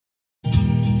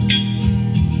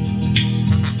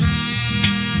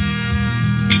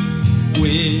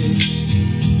Wish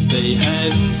they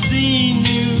hadn't seen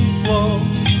you walk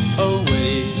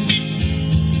away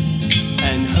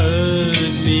and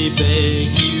heard me beg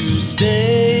you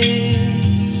stay,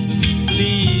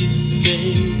 please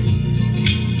stay.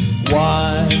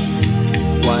 Why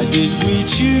did we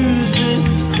choose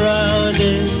this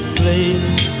crowded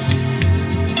place?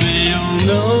 They all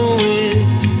know it,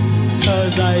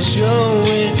 'cause I show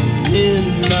it in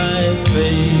my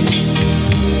face.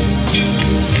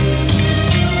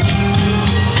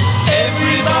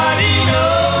 Everybody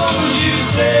knows you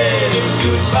said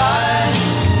goodbye.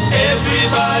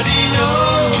 Everybody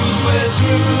knows we're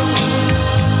through.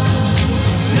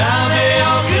 Now they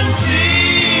all can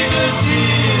see the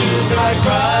tears I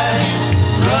cry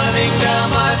running down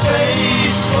my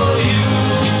face for you.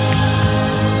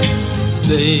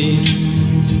 They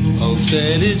all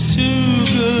said it's too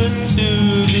good to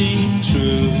be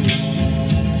true.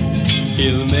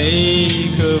 He'll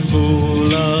make a fool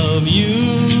of you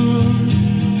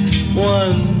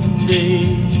one day.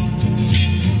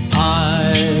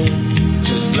 I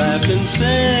just laughed and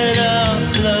said our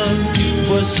love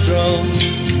was strong,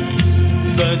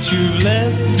 but you've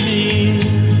left me,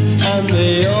 and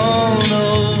they all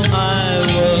know I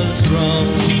was wrong.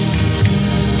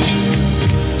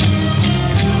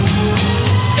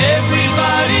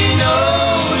 Everybody knows